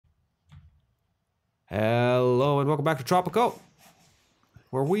Hello and welcome back to Tropico,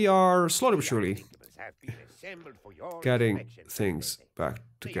 where we are slowly but surely getting things back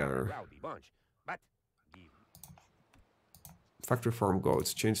together. Factory farm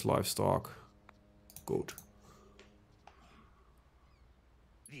goats, change livestock, good.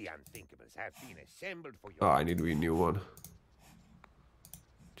 Oh, I need to be a new one.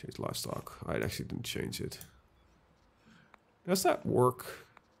 Change livestock. I actually didn't change it. Does that work?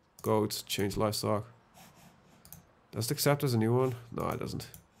 Goats, change livestock. Does it accept as a new one? No, it doesn't.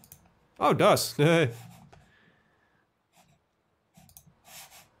 Oh, it does.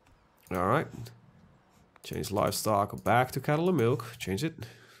 Alright. Change livestock back to cattle and milk. Change it.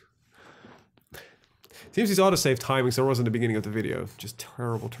 Seems these autosave timings there was in the beginning of the video. Just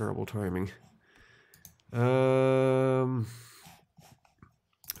terrible, terrible timing. It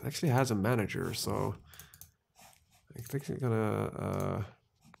actually has a manager, so I think I'm gonna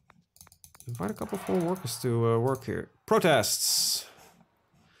invite a couple of more workers to work here. Protests!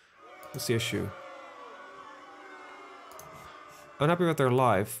 What's the issue? Unhappy with their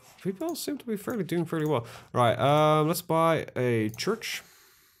life. People seem to be doing fairly well. Right, let's buy a church.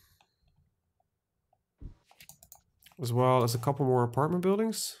 As well as a couple more apartment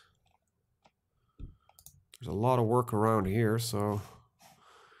buildings. There's a lot of work around here, so...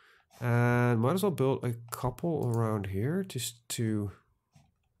 And might as well build a couple around here just to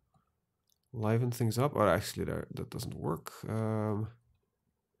liven things up. Oh, actually, that doesn't work. There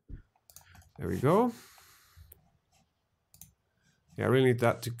we go. Yeah, I really need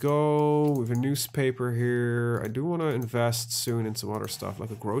that to go. We have a newspaper here. I do want to invest soon in some other stuff. Like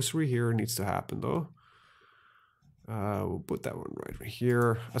a grocery here needs to happen, though. We'll put that one right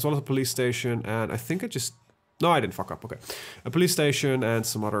here. As well as a police station. And I think I just... No, I didn't fuck up. Okay. A police station and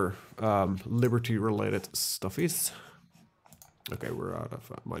some other liberty-related stuffies. Okay, we're out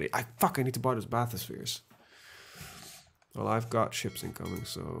of money. I need to buy those bathyspheres. Well, I've got ships incoming,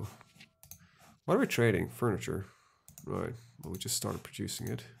 so... What are we trading? Furniture. Right. Well, we just started producing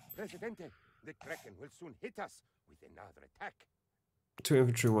it. Presidente, the Kraken will soon hit us with another attack. 2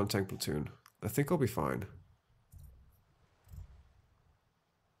 infantry, 1 tank platoon. I think I'll be fine.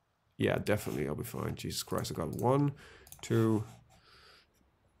 Yeah, definitely I'll be fine. Jesus Christ, I got 1, 2,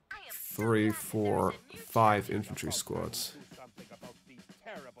 3, 4, 5 infantry squads.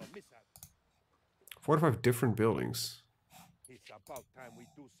 4 to 5 different buildings. It's about time we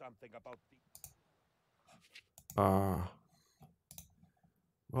do something about the...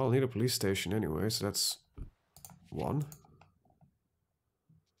 Well, I'll need a police station anyway, so that's 1.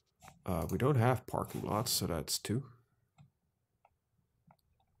 We don't have parking lots, so that's 2.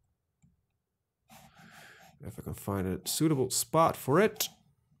 If I can find a suitable spot for it.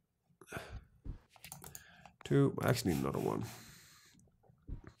 2. I actually need another one.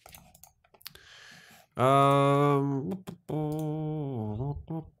 Nah.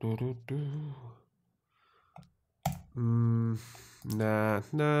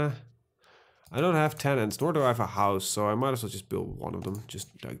 I don't have tenants, nor do I have a house, so I might as well just build one of them.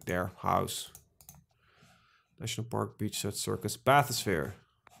 Just like their house. National Park, Beach Set, Circus, Bathysphere.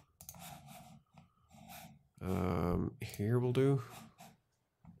 Here will do.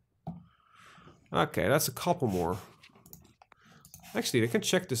 Okay, that's a couple more. Actually, I can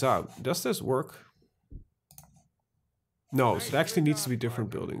check this out. Does this work? No, so it actually needs to be different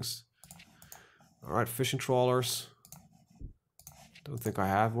buildings. Alright, fishing trawlers. Don't think I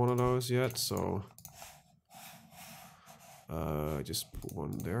have one of those yet, so... just put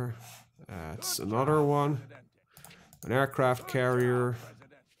one there. That's another one. An aircraft carrier.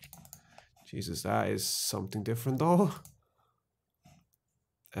 Jesus, that is something different though.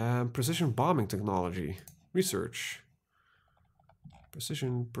 Precision bombing technology. Research.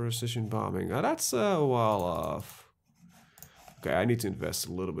 Precision bombing. Now that's a while off. Okay, I need to invest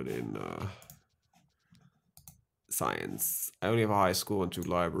a little bit in science. I only have a high school and 2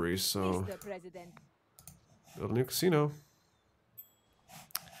 libraries, so... Build a new casino.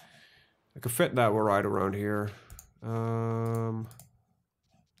 I could fit that right around here.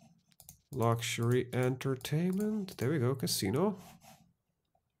 Luxury entertainment. There we go, casino.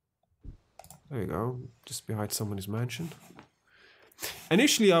 There you go, just behind somebody's mansion.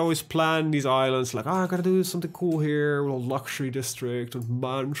 Initially, I always planned these islands like, I gotta do something cool here, with a luxury district and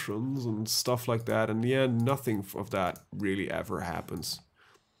mansions and stuff like that. In the end, nothing of that really ever happens.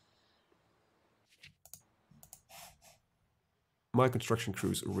 My construction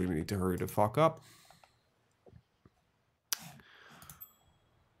crews really need to hurry the fuck up.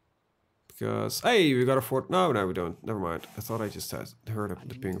 Because, hey, we got a fort. No, we don't. Never mind. I thought I just had heard of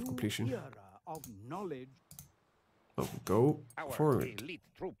the ping of completion. Oh, go Our forward. elite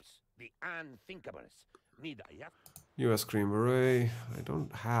troops, the unthinkables. Need I have? US Green Beret. I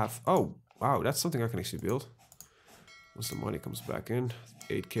don't have. Oh, wow, that's something I can actually build. Once the money comes back in.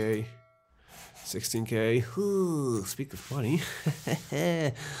 8K. 16K. Ooh, speak of money.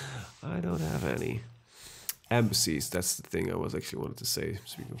 I don't have any. Embassies, that's the thing I was actually wanted to say.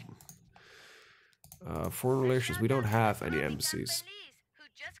 Speaking of foreign relations, we don't have any embassies. Who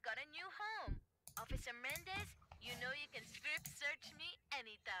just got a new home. Officer Mendez, you know you can strip search me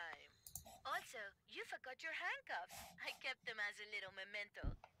anytime. Also, you forgot your handcuffs. I kept them as a little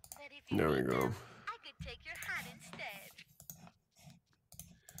memento. But if you There we need go. them, I could take your hat instead.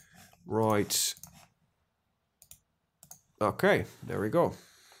 Right. Okay, there we go.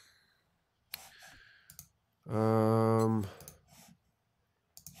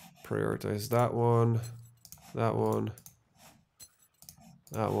 Prioritize that one, that one,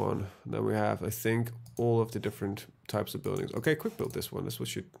 that one. And then we have, I think, all of the different types of buildings. Okay, quick build this one. This one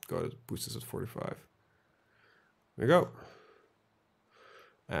should go to boost us at 45. There we go.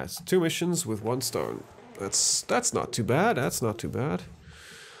 That's 2 missions with 1 stone. That's not too bad. That's not too bad.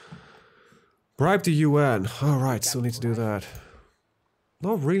 Bribe the UN. Alright, still need to do that.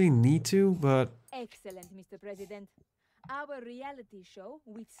 Not really need to, but... Excellent, Mr. President. Our reality show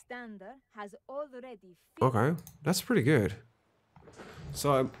with Stander has already... Okay, that's pretty good.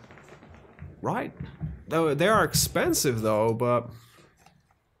 So I'm... Right. Though they are expensive though, but...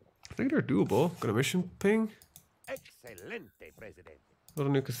 I think they're doable. Got a mission ping. Excelente, Presidente. Got a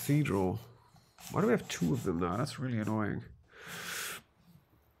new cathedral. Why do we have 2 of them now? That's really annoying.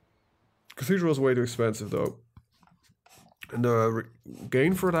 Cathedral is way too expensive though. And the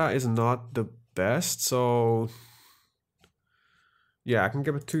gain for that is not the best, so... Yeah, I can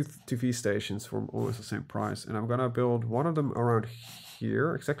get 2 TV stations for almost the same price. And I'm gonna build one of them around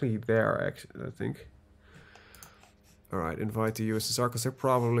here. Exactly there, actually, I think. Alright, invite the USSR, because they're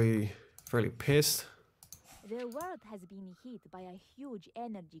probably fairly pissed. The world has been hit by a huge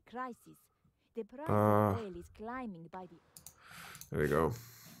energy crisis. The price of oil is climbing by the... There we go.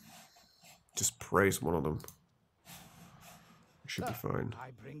 Just praise one of them. Should be fine.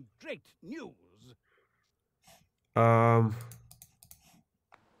 I bring great news.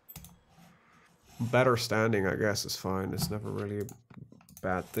 Better standing, I guess, is fine. It's never really a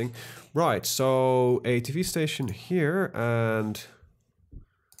bad thing. Right, so a TV station here and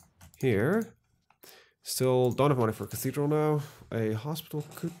here. Still don't have money for a cathedral now. A hospital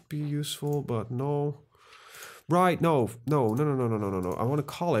could be useful, but no. Right, no. I want a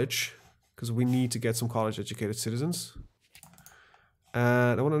college, because we need to get some college-educated citizens.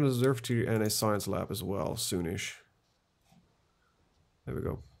 And I want an observatory and a science lab as well, soonish. There we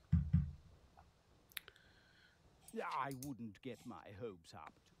go. I wouldn't get my hopes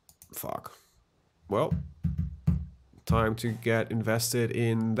up. Fuck. Well, time to get invested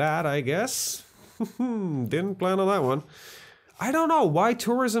in that, I guess. Didn't plan on that one. I don't know why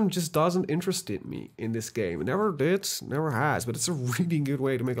tourism just doesn't interest me in this game. It never did, never has, but it's a really good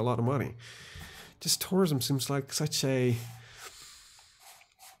way to make a lot of money. Just tourism seems like such a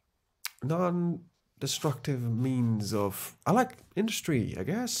non-destructive means of... I like industry, I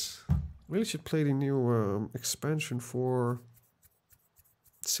guess. Really should play the new expansion for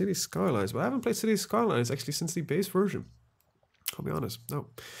City Skylines, but I haven't played City Skylines actually since the base version. I'll be honest, no.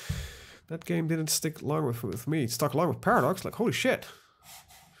 That game didn't stick long with me. It stuck long with Paradox, like holy shit.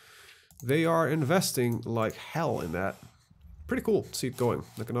 They are investing like hell in that. Pretty cool to see it going,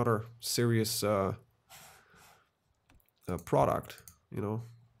 like another serious product, you know.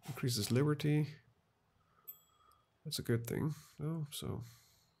 Increases liberty. That's a good thing, though, so...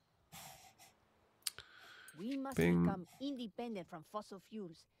 We must Bing. become independent from fossil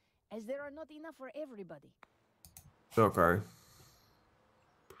fuels, as there are not enough for everybody. Okay.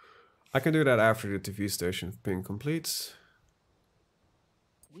 I can do that after the TV station ping completes.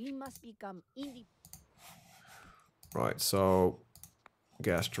 We must become Right, so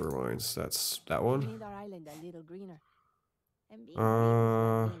gas turbines, that's that one. Made our island a little greener. And being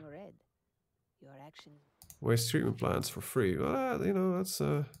green, being red. Your action. Waste treatment plants for free. Well, you know, that's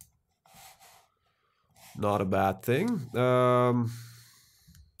not a bad thing.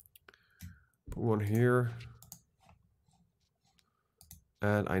 Put one here.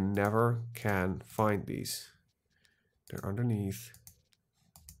 And I never can find these. They're underneath.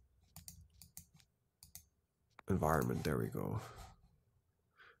 Environment, there we go.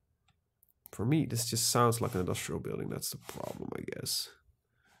 For me, this just sounds like an industrial building. That's the problem, I guess.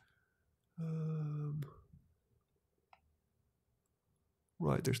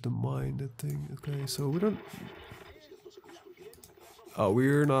 Right, there's the mine, that thing. Okay, so we don't... Oh,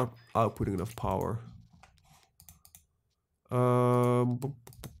 we're not outputting enough power.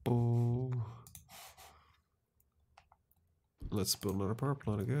 let's build another power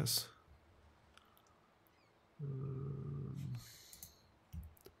plant, I guess.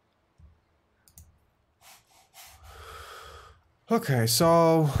 Okay,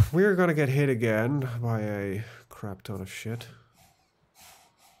 so we're gonna get hit again by a crap ton of shit.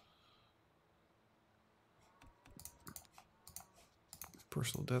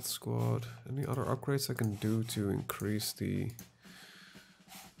 Personal death squad. Any other upgrades I can do to increase the...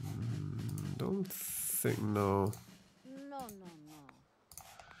 don't think, no. No.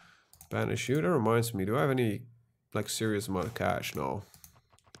 Banish you, that reminds me, do I have any, like, serious amount of cash? No.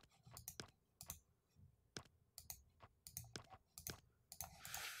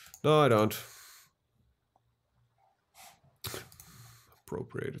 No, I don't.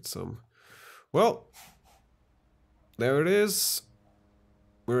 Appropriated some. Well, there it is.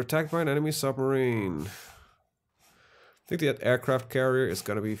 We're attacked by an enemy submarine. I think that aircraft carrier is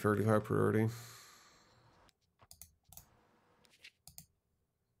gonna be fairly high priority.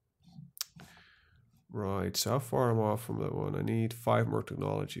 Right, so how far am I off from that one? I need 5 more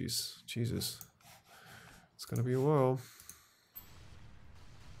technologies. Jesus. It's gonna be a while.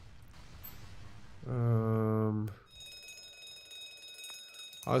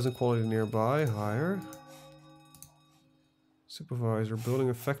 Housing quality nearby, higher. Supervisor, building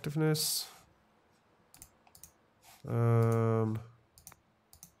effectiveness. I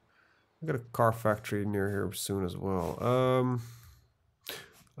got a car factory near here soon as well.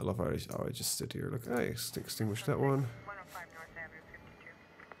 I love how I just sit here. Look, I extinguish that one.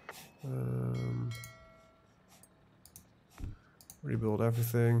 Rebuild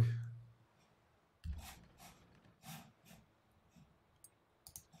everything.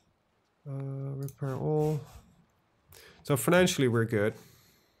 Repair all. So financially we're good.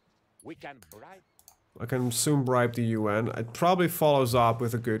 We can bribe. I can soon bribe the UN. It probably follows up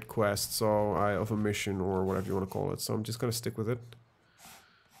with a good quest, so of a mission or whatever you want to call it. So I'm just gonna stick with it.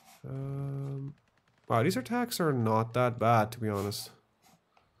 Wow, these attacks are not that bad, to be honest.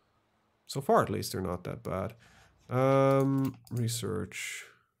 So far, at least, they're not that bad. Research.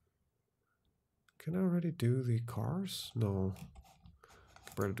 Can I already do the cars? No.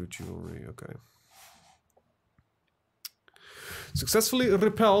 Better do jewelry. Okay. Successfully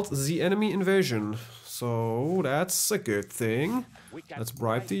repelled the enemy invasion. So that's a good thing. Let's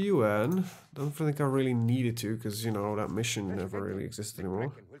bribe the UN. Don't think I really needed to, because, you know, that mission never really exists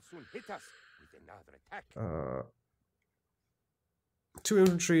anymore. 2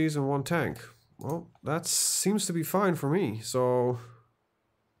 infantries and 1 tank. Well, that seems to be fine for me, so...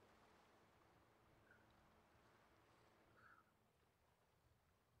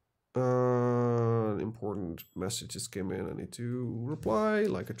 important messages came in. I need to reply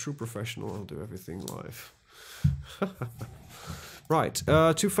like a true professional. I'll do everything live. Right,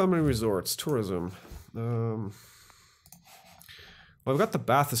 2 family resorts, tourism. Well, I've got the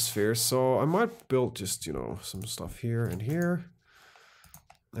bathysphere, so I might build just, you know, some stuff here and here.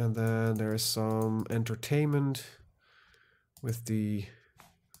 And then there's some entertainment with the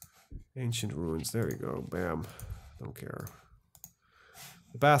ancient ruins. There you go, bam. Don't care.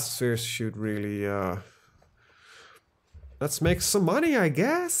 The bathysphere should really, let's make some money, I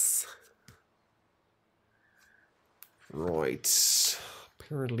guess. Right.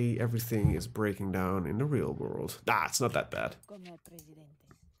 Apparently everything is breaking down in the real world. Nah, it's not that bad.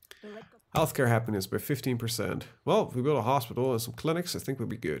 Healthcare happiness by 15%. Well, if we build a hospital and some clinics, I think we'll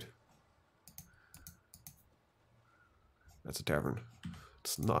be good. That's a tavern.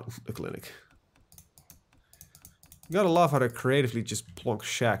 It's not a clinic. You gotta love how they creatively just plonk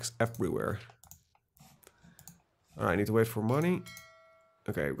shacks everywhere. Alright, I need to wait for money.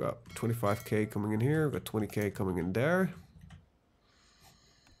 Okay, we've got 25k coming in here. We've got 20k coming in there.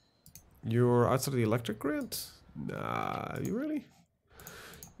 You're outside of the electric grid? Nah, you really?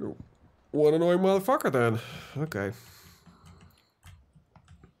 You're one annoying motherfucker then. Okay.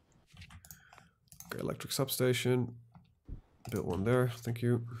 Okay, electric substation. Built one there, thank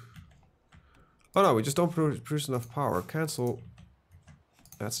you. Oh no, we just don't produce enough power. Cancel.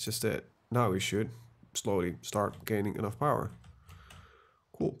 That's just it. Now we should slowly start gaining enough power.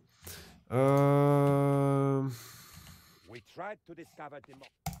 Cool. We tried to discover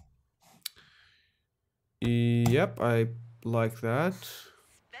Yep, I like that.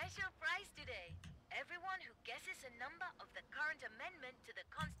 Special prize today. Everyone who guesses a number of the current amendment to the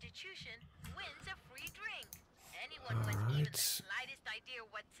Constitution wins a free drink. Anyone who has even the slightest idea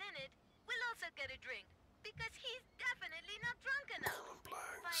what's in it will also get a drink, because he's definitely not drunk enough.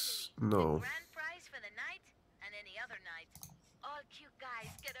 Finally, No. the grand prize for the night and any other night. All cute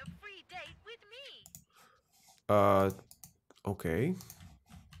guys get a free date with me. Okay.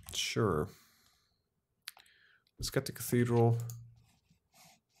 Sure. Let's get the cathedral.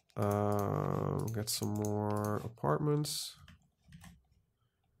 Get some more apartments.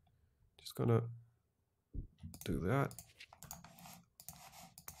 Just gonna do that.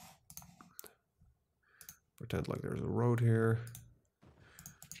 Pretend like there's a road here.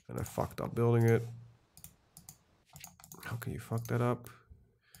 And I fucked up building it. How can you fuck that up?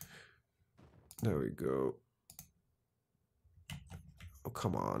 There we go. Oh,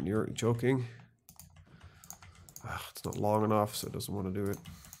 come on, you're joking. It's not long enough, so it doesn't want to do it.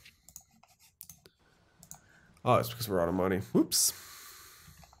 Oh, it's because we're out of money. Whoops.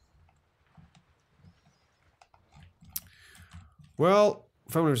 Well,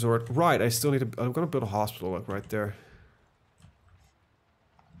 family resort. Right, I still need to... I'm going to build a hospital, like, right there.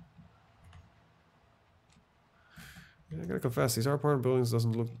 Yeah, I gotta confess, these apartment buildings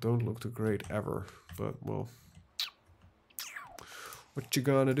don't look too great ever. But, well... What you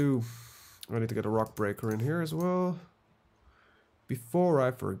gonna do? I need to get a rock breaker in here as well. Before I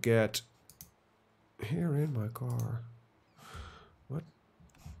forget... Here in my car. What?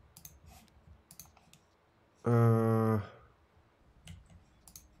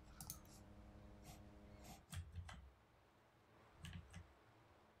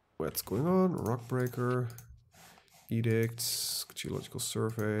 What's going on? Rock breaker. Edicts. Geological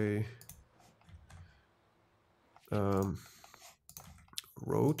survey.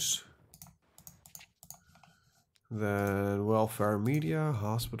 Roads. Then welfare media.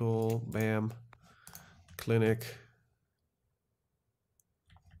 Hospital. Bam. Clinic.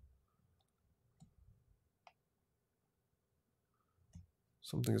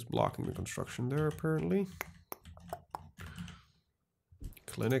 Something is blocking the construction there, apparently.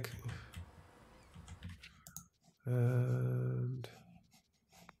 Clinic. And...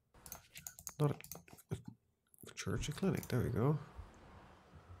 Not a church, a clinic. There we go.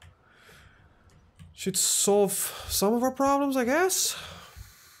 Should solve some of our problems, I guess.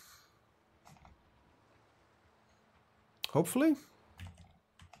 Hopefully.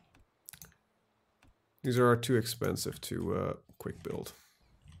 These are too expensive to quick build.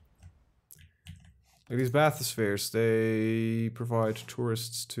 Like these bathyspheres, they provide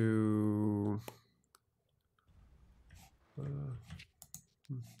tourists to...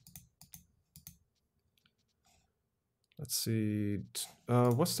 Let's see.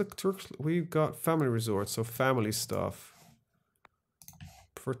 What's the Turks? We've got family resorts, so family stuff.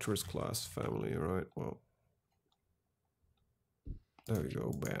 For tourist class, family, alright, well. There we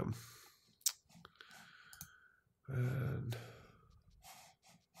go, bam. And...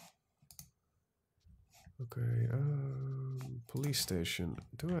 Okay, police station.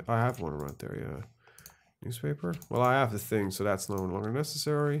 Do I have one right there, yeah. Newspaper? Well, I have the thing, so that's no longer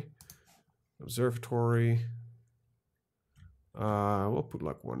necessary. Observatory. We'll put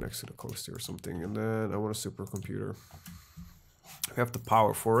like one next to the coaster or something, and then I want a supercomputer. We have the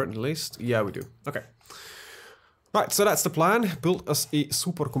power for it, at least. Yeah, we do. Okay. Right, so that's the plan. Build us a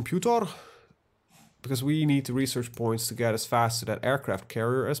supercomputer. Because we need the research points to get as fast to that aircraft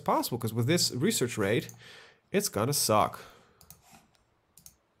carrier as possible. Because with this research rate, it's gonna suck.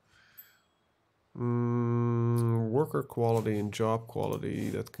 Worker quality and job quality.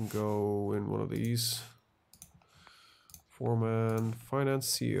 That can go in one of these. Foreman,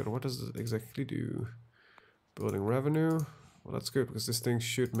 financier. What does it exactly do? Building revenue. Well, that's good because this thing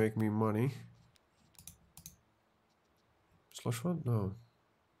should make me money. Slush fund? No.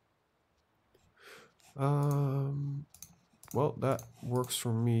 Well, that works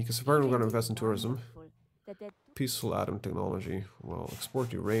for me because apparently we're going to invest in tourism. Peaceful atom technology. Well,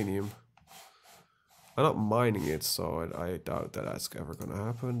 export uranium. I'm not mining it, so I doubt that that's ever going to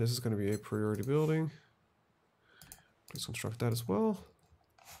happen. This is going to be a priority building. Please construct that as well.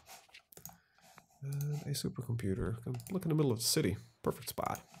 And a supercomputer. Look in the middle of the city. Perfect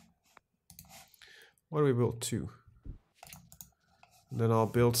spot. What do we build? 2. And then I'll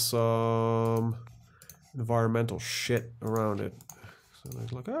build some environmental shit around it. So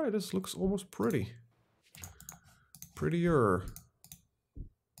it's like, alright, this looks almost pretty. Prettier.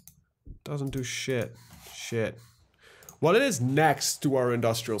 Doesn't do shit. Shit. Well, it is next to our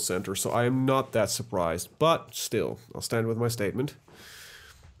industrial center, so I am not that surprised. But still, I'll stand with my statement.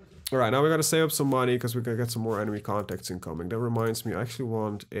 Alright, now we gotta save up some money because we gotta get some more enemy contacts incoming. That reminds me, I actually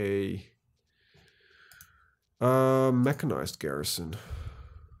want a mechanized garrison.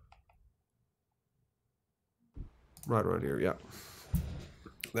 Right around here, yeah.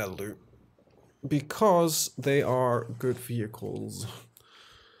 That'll do. Because they are good vehicles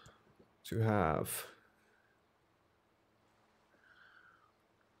to have.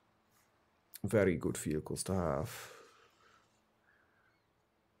 Very good vehicles to have.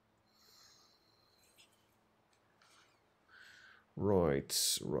 Right.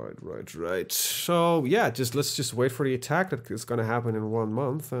 So yeah, let's just wait for the attack that is gonna happen in 1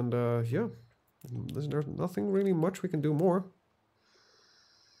 month, and yeah, there's nothing really much we can do more.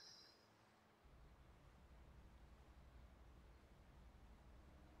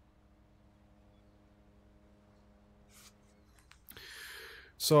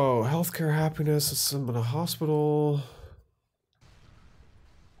 So healthcare happiness is some in a hospital.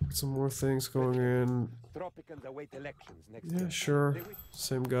 Some more things going in. Tropicans await elections next Yeah, year. sure. They wish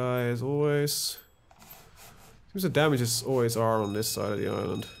Same guy as always. Seems the damages always are on this side of the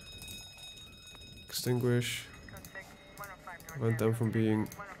island. Extinguish. Prevent them from being...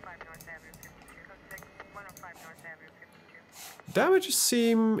 Damages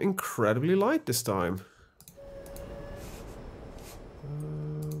seem incredibly light this time.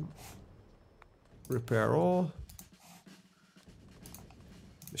 Repair all.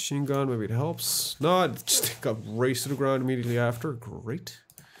 Machine gun, maybe it helps. No, it just got razed to the ground immediately after. Great.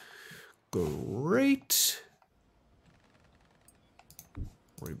 Great.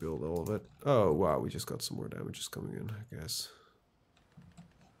 Rebuild all of it. Oh, wow, we just got some more damages coming in, I guess.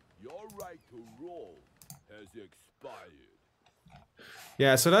 Your right to roll has expired.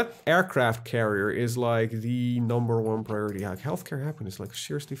 Yeah, so that aircraft carrier is like the #1 priority. Like healthcare happiness, like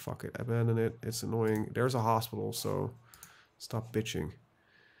seriously, fuck it. Abandon it. It's annoying. There's a hospital, so stop bitching.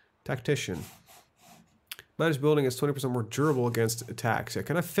 Tactician. Managed building is 20% more durable against attacks. Yeah,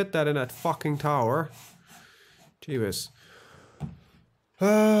 can I fit that in that fucking tower? Jeebus.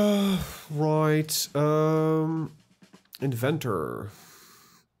 Right. Inventor.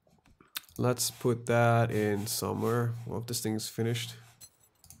 Let's put that in somewhere. Well, if this thing's finished.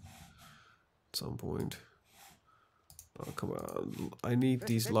 At some point. Oh, come on. I need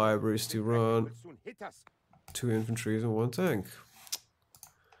these libraries to run. will soon hit us. 2 infantries and 1 tank.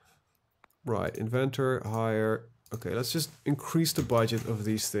 Right, inventor, hire. Okay, let's just increase the budget of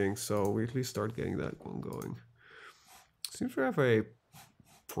these things so we at least start getting that one going. Seems we have a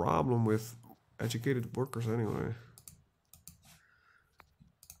problem with educated workers anyway.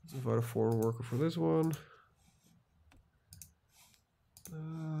 Let's invite a foreign worker for this one.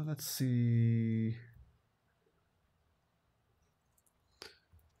 Let's see.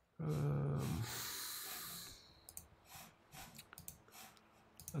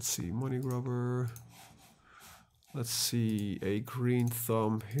 Let's see, money grubber. Let's see, a green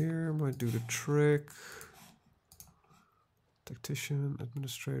thumb here might do the trick. Tactician,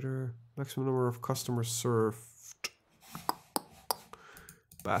 administrator, maximum number of customers served.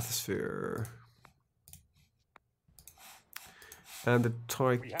 Bathysphere. And the We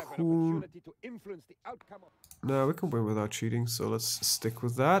have an tycoon. opportunity to influence the outcome of No, we can win without cheating, so let's stick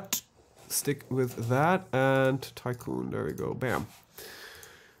with that. Stick with that and tycoon. There we go. Bam.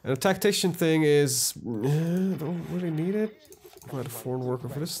 And the tactician thing is... don't really need it. Find a foreign worker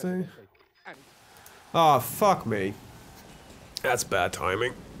for this thing. Ah, fuck me. That's bad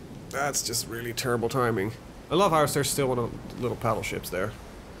timing. That's just really terrible timing. I love how there's still one of the little paddle ships there.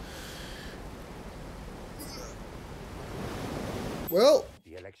 Well,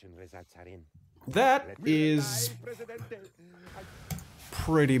 the election results are in. that is Presidente.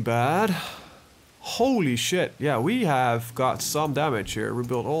 pretty bad. Holy shit. Yeah, we have got some damage here.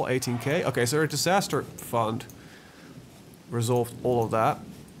 Rebuild all 18k. Okay, so our disaster fund resolved all of that.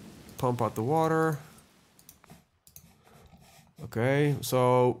 Pump out the water. Okay,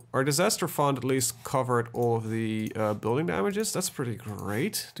 so our disaster fund at least covered all of the building damages. That's pretty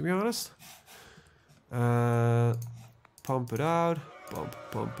great, to be honest. Pump it out.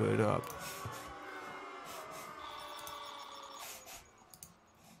 Pump it up.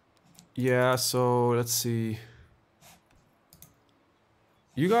 Yeah, so let's see.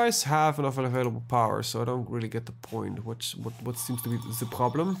 You guys have enough available power, so I don't really get the point. What seems to be the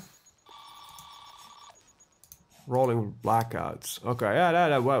problem? Rolling blackouts. Okay,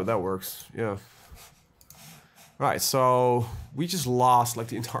 yeah, wow, that works. Yeah. Right, so we just lost like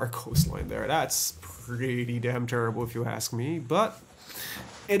the entire coastline there. That's pretty damn terrible if you ask me, but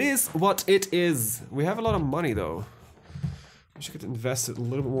it is what it is. We have a lot of money though. We should get invested a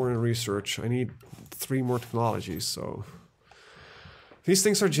little bit more in research. I need 3 more technologies, so if these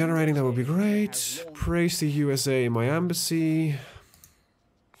things are generating, that would be great. Praise the USA in my embassy.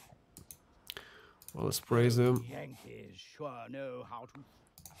 Well, let's praise them. Yankees sure know how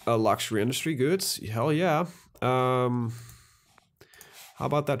to. Luxury industry goods, hell yeah. How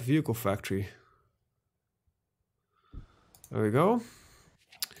about that vehicle factory? There we go.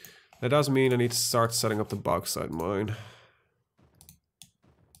 That does mean I need to start setting up the bauxite mine.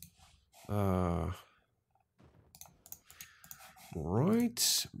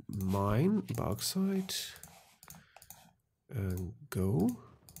 Right, mine, bauxite. And go.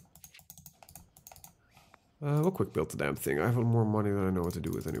 We'll quick build the damn thing. I have more money than I know what to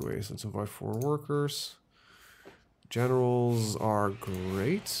do with anyways. Let's invite 4 workers. Generals are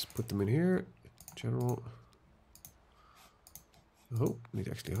great. Put them in here. General. Oh, need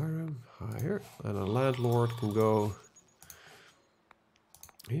to actually hire him. Hire. And a landlord can go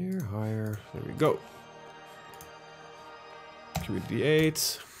here. Hire. There we go. Community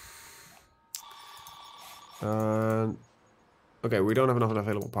 8. And okay, we don't have enough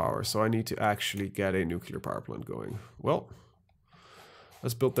available power, so I need to actually get a nuclear power plant going. Well,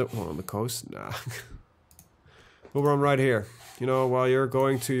 let's build that one on the coast. Nah. We'll run right here. You know, while you're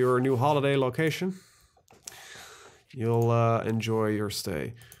going to your new holiday location, you'll enjoy your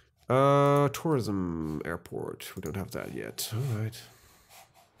stay. Tourism airport. We don't have that yet. Alright.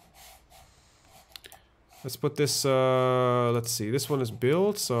 Let's put this, let's see, this one is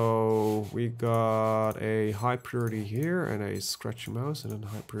built, so we got a high priority here and a scratchy mouse and a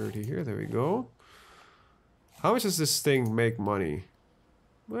high priority here, there we go. How much does this thing make money?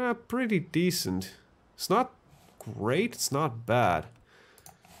 Well, pretty decent. It's not great, it's not bad.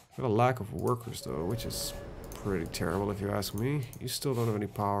 Got a lack of workers though, which is pretty terrible if you ask me. You still don't have any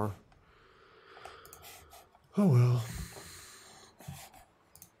power. Oh well.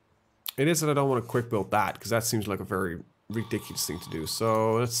 It is that I don't want to quick build that, because that seems like a very ridiculous thing to do.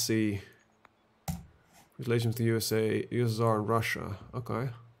 So, let's see. Relations with the USA, USSR and Russia. Okay.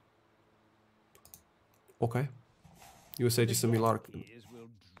 Okay. USA just sent me a lot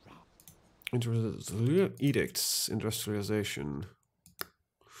of edicts, industrialization.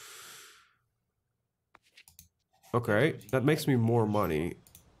 Okay, that makes me more money.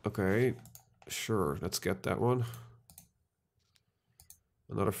 Okay, sure, let's get that one.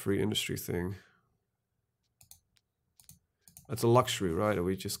 Another free industry thing. That's a luxury, right? That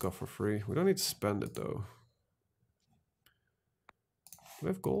we just got for free. We don't need to spend it though. Do we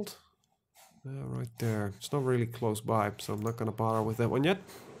have gold? Yeah, right there. It's not really close by, so I'm not gonna bother with that one yet.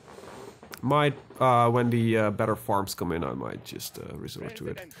 Might, when the better farms come in, I might just resort to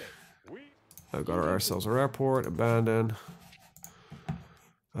it. I've got ourselves our airport, abandon.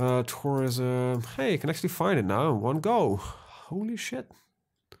 Tourism. Hey, you can actually find it now in one go. Holy shit.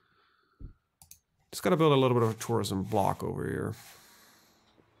 Just gotta build a little bit of a tourism block over here.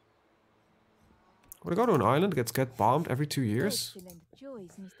 Would I go to an island that get bombed every 2 years? Excellent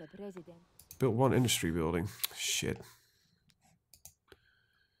choice, Mr. President. Built one industry building. Shit.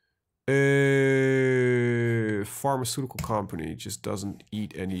 A pharmaceutical company just doesn't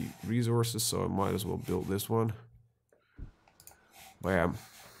eat any resources, so I might as well build this one. Bam.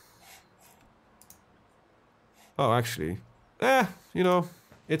 Oh, actually. You know,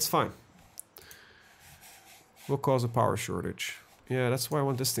 it's fine. Will cause a power shortage. Yeah, that's why I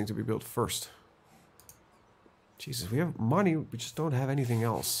want this thing to be built first. Jesus, we have money, we just don't have anything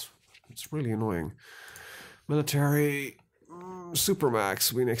else. It's really annoying. Military,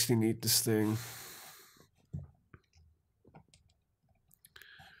 Supermax, we actually need this thing.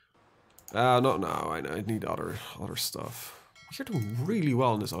 Not now, I need other stuff. You're doing really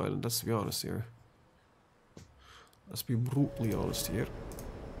well on this island, let's be honest here. Let's be brutally honest here.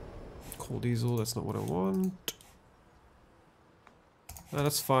 Coal diesel, that's not what I want.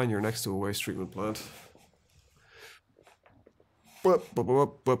 That's fine, you're next to a waste treatment plant.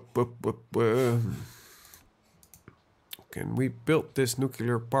 Can we build this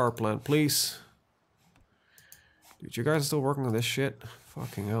nuclear power plant, please? Dude, you guys are still working on this shit?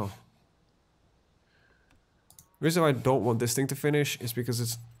 Fucking hell. The reason why I don't want this thing to finish is because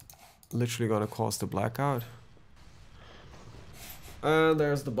it's literally gonna cause the blackout. And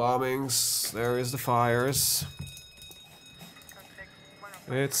there's the bombings, there is the fires.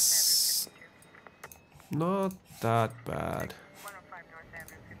 It's not that bad.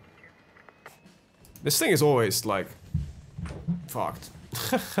 This thing is always like fucked.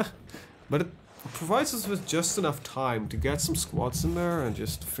 But it provides us with just enough time to get some squads in there and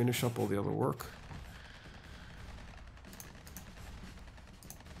just finish up all the other work.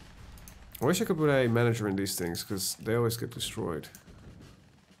 I wish I could put a manager in these things, because they always get destroyed.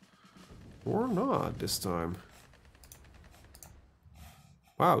 Or not this time.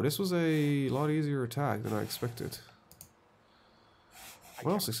 Wow, this was a lot easier attack than I expected.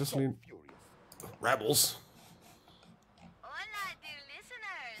 Well, successfully... Rebels? Hola, dear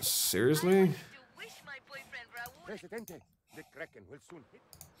listeners. Seriously? I wanted to wish my boyfriend Raul. Presidente, the Kraken will soon hit.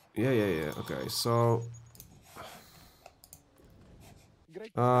 Yeah. Okay, so...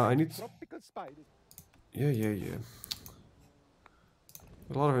 I need... Tropical spiders. Yeah.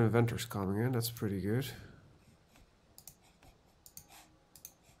 A lot of inventors coming in, that's pretty good.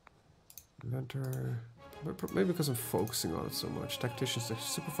 Inventor... Maybe because I'm focusing on it so much. Tactician,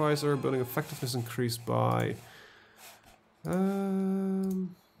 supervisor, building effectiveness increased by...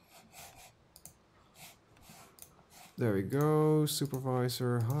 There we go.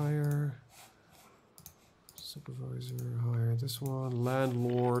 Supervisor, hire. Supervisor, hire this one.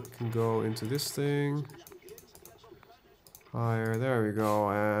 Landlord can go into this thing. Hire, there we go.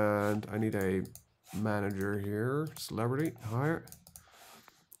 And I need a manager here. Celebrity, hire.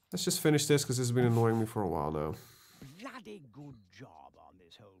 Let's just finish this because this has been annoying me for a while now. Bloody good job on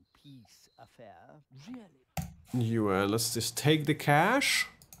this whole peace affair, really. UN, let's just take the cash.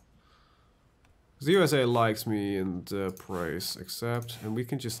 The USA likes me and praise, accept, and we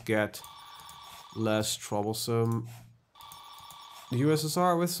can just get less troublesome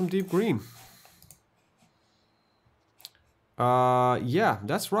USSR with some deep green. Yeah,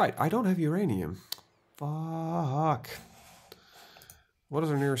 that's right. I don't have uranium. Fuck. What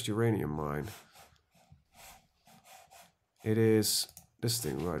is our nearest uranium mine? It is this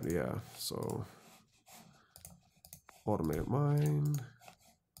thing, right? Yeah, so automated mine.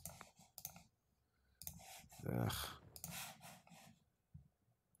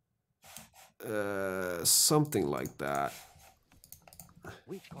 Something like that.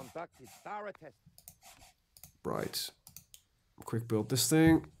 We conducted thorough tests. Right. Quick build this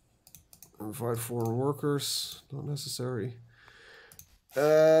thing. Invite foreign workers. Not necessary.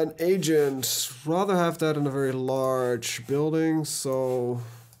 An agent. Rather have that in a very large building, so...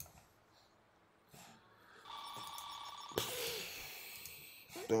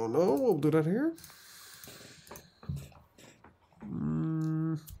 Don't know. We'll do that here.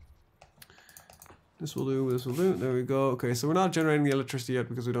 This will do, this will do. There we go. Okay, so we're not generating the electricity yet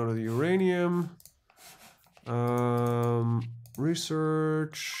because we don't have the uranium.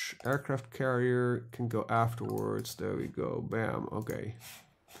 Research, aircraft carrier can go afterwards. There we go. Bam. Okay.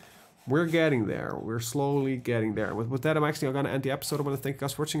 We're getting there. We're slowly getting there. With that, I'm actually going to end the episode. I want to thank you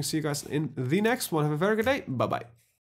guys for watching. See you guys in the next one. Have a very good day. Bye-bye.